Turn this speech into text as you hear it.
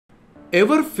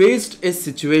Ever faced a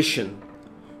situation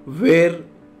where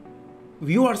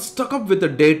you are stuck up with the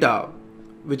data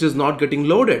which is not getting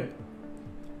loaded?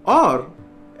 Or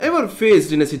ever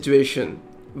faced in a situation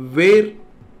where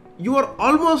you are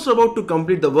almost about to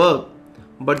complete the work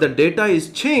but the data is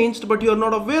changed but you are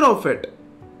not aware of it?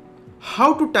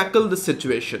 How to tackle this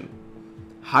situation?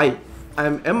 Hi, I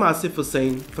am M. Asif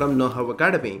Hussain from KnowHow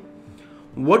Academy.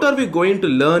 What are we going to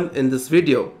learn in this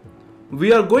video?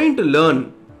 We are going to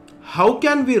learn how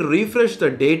can we refresh the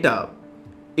data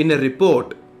in a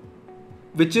report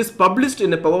which is published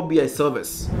in a Power BI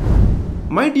service.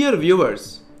 My dear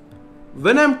viewers,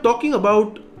 when I am talking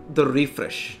about the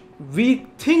refresh, we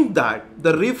think that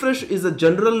the refresh is a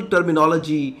general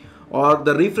terminology or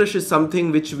the refresh is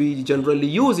something which we generally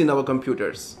use in our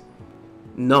computers.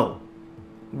 No.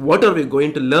 What are we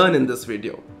going to learn in this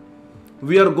video?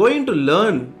 We are going to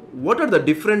learn what are the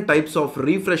different types of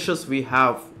refreshes we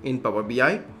have in Power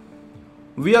BI.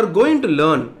 We are going to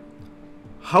learn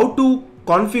how to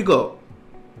configure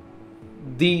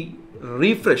the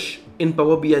refresh in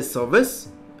Power BI service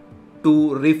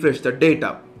to refresh the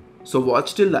data. So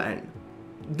watch till the end.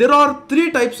 There are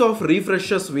three types of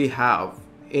refreshes we have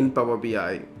in Power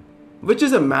BI, which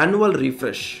is a manual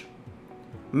refresh.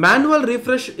 Manual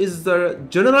refresh is the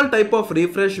general type of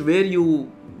refresh where you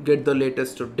get the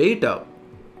latest data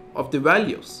of the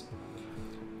values.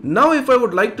 Now if I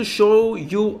would like to show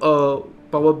you a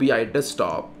Power BI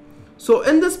desktop. So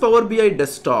in this Power BI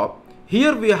desktop,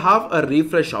 here we have a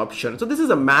refresh option. So this is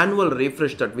a manual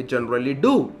refresh that we generally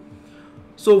do.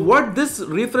 So what this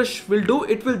refresh will do,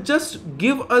 it will just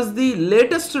give us the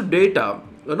latest data,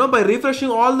 by refreshing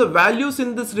all the values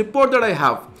in this report that I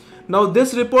have. Now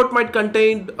this report might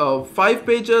contain 5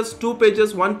 pages, 2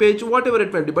 pages, 1 page, whatever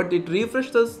it may be, but it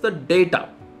refreshes the data.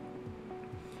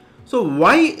 So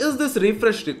why is this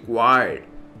refresh required?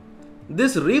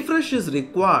 This refresh is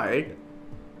required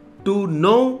to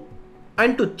know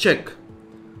and to check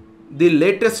the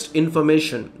latest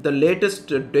information, the latest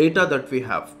data that we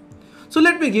have. So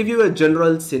let me give you a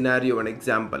general scenario and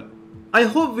example. I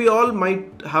hope we all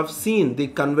might have seen the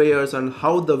conveyors and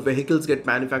how the vehicles get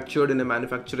manufactured in a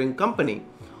manufacturing company,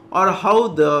 or how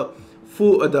the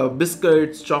food, the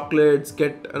biscuits, chocolates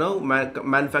get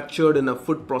manufactured in a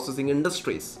food processing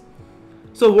industries.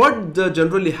 So what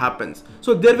generally happens?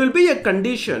 So there will be a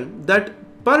condition that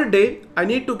per day I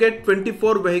need to get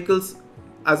 24 vehicles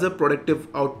as a productive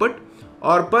output,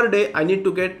 or per day I need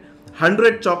to get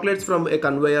 100 chocolates from a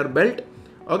conveyor belt.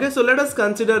 Okay, so let us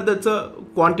consider that's a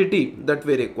quantity that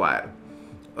we require.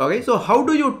 Okay, so how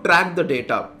do you track the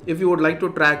data? If you would like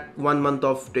to track 1 month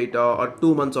of data or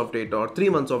 2 months of data or 3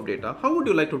 months of data, how would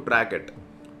you like to track it?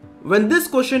 When this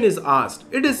question is asked,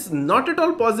 it is not at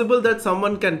all possible that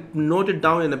someone can note it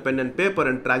down in a pen and paper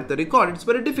and track the record. It's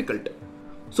very difficult.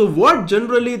 So what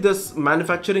generally this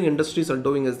manufacturing industries are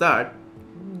doing is that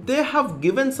they have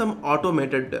given some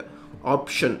automated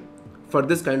option for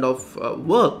this kind of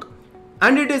work,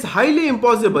 and it is highly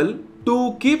impossible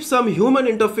to keep some human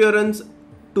interference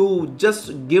to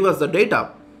just give us the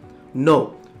data.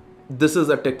 No, this is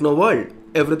a techno world.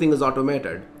 Everything is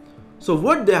automated. So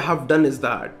what they have done is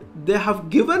that they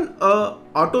have given a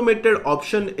automated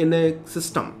option in a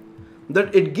system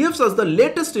that it gives us the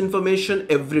latest information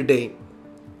every day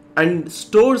and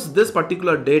stores this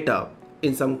particular data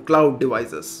in some cloud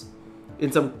devices,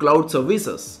 in some cloud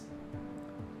services.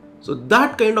 So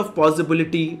that kind of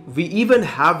possibility, we even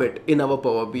have it in our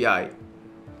Power BI.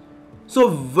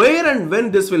 So where and when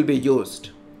this will be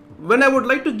used? When I would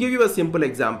like to give you a simple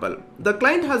example, the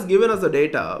client has given us the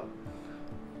data,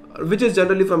 which is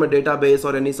generally from a database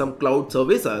or some cloud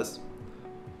services.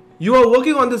 You are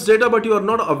working on this data, but you are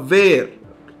not aware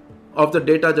of the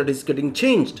data that is getting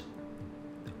changed.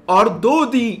 Or though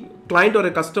the client or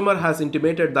a customer has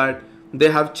intimated that they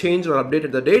have changed or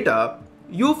updated the data,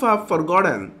 you have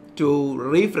forgotten to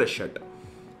refresh it.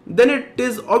 Then it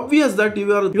is obvious that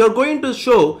you are going to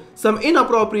show some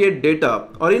inappropriate data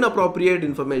or inappropriate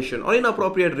information or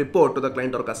inappropriate report to the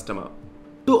client or customer.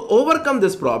 To overcome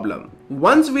this problem,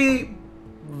 when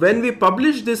we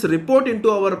publish this report into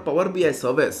our Power BI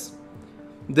service,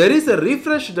 there is a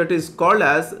refresh that is called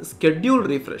as scheduled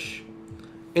refresh.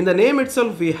 In the name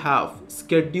itself, we have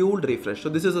scheduled refresh. So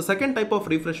this is the second type of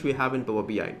refresh we have in Power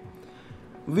BI.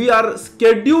 We are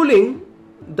scheduling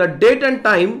the date and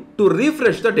time to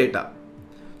refresh the data.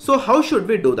 So how should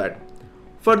we do that?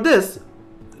 For this,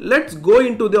 let's go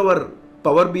into our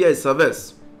Power BI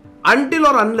service. Until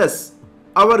or unless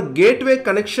our gateway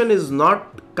connection is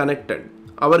not connected,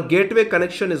 our gateway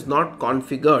connection is not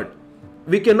configured,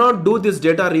 we cannot do this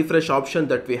data refresh option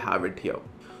that we have it here.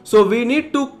 So we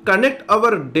need to connect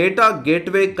our data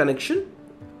gateway connection.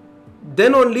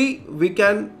 Then only we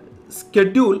can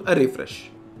schedule a refresh.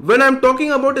 When I'm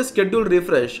talking about a scheduled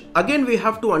refresh, again we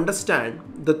have to understand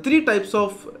the three types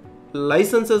of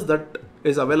licenses that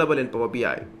is available in Power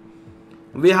BI.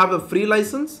 We have a free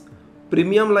license,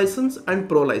 premium license and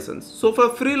pro license. So for a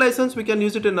free license, we can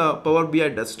use it in a Power BI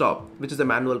desktop, which is a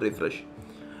manual refresh.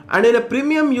 And in a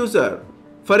premium user,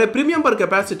 for a premium per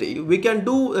capacity, we can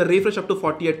do a refresh up to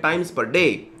 48 times per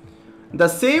day. The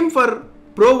same for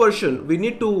pro version, we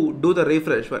need to do the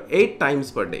refresh for 8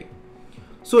 times per day.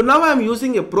 So now I am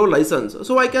using a pro license,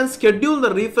 so I can schedule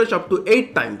the refresh up to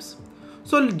 8 times.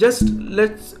 So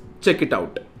let's check it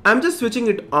out. I'm just switching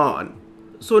it on.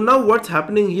 So now what's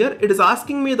happening here? It is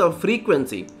asking me the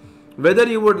frequency, whether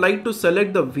you would like to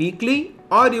select the weekly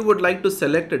or you would like to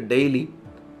select a daily.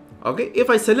 Okay, if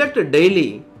I select a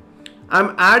daily,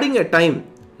 I'm adding a time.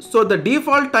 So the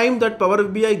default time that Power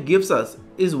BI gives us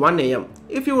is 1 AM.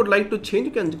 If you would like to change,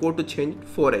 you can go to change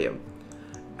 4 AM.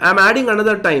 I'm adding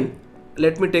another time.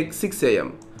 Let me take 6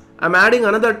 AM. I'm adding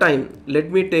another time.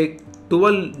 Let me take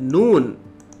 12 noon.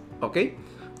 Okay.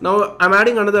 Now I'm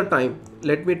adding another time.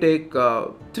 Let me take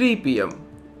 3 PM.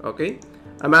 Okay.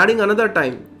 I'm adding another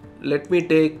time. Let me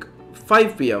take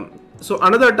 5 PM. So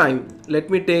another time. Let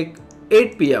me take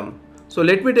 8 PM. So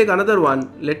let me take another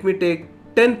one. Let me take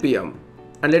 10 PM.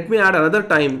 And let me add another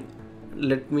time.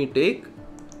 Let me take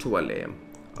 12 AM.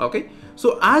 Okay.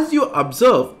 So as you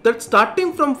observe that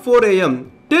starting from 4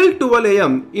 AM till 12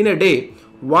 AM in a day,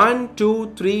 1,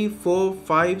 2, 3, 4,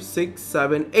 5, 6,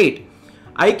 7, 8.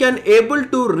 I can able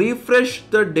to refresh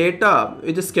the data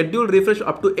with a scheduled refresh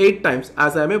up to 8 times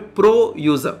as I am a pro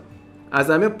user, as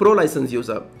I am a pro license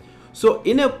user. So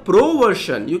in a pro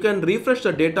version, you can refresh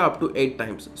the data up to 8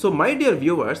 times. So my dear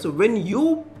viewers, when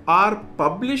you are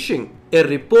publishing a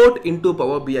report into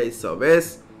Power BI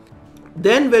service,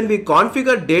 then when we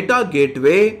configure data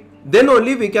gateway, then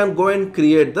only we can go and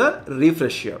create the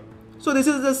refresh here. So this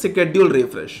is the scheduled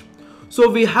refresh. So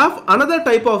we have another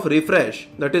type of refresh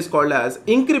that is called as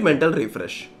incremental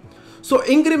refresh. So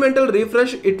incremental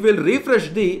refresh, it will refresh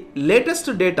the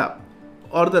latest data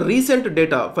or the recent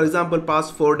data. For example,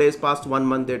 past 4 days, past 1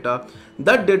 month data.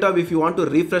 That data, if you want to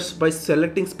refresh by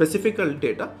selecting specific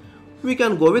data, we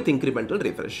can go with incremental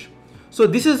refresh. So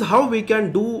this is how we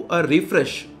can do a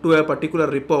refresh to a particular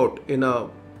report in a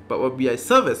Power BI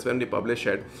service when we publish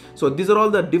it. So these are all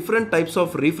the different types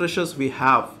of refreshes we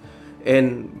have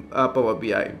in Power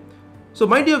BI. So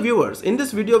my dear viewers, in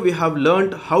this video we have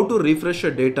learned how to refresh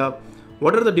your data,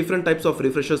 what are the different types of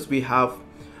refreshes we have,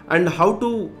 and how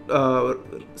to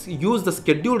use the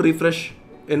scheduled refresh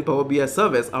in Power BI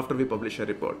service after we publish a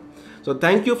report. So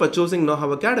thank you for choosing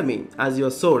KnowHow Academy as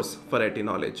your source for IT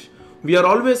knowledge. We are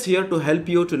always here to help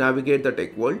you to navigate the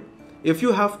tech world. If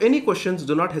you have any questions,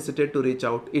 do not hesitate to reach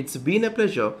out. It's been a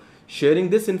pleasure sharing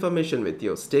this information with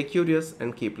you. Stay curious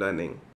and keep learning.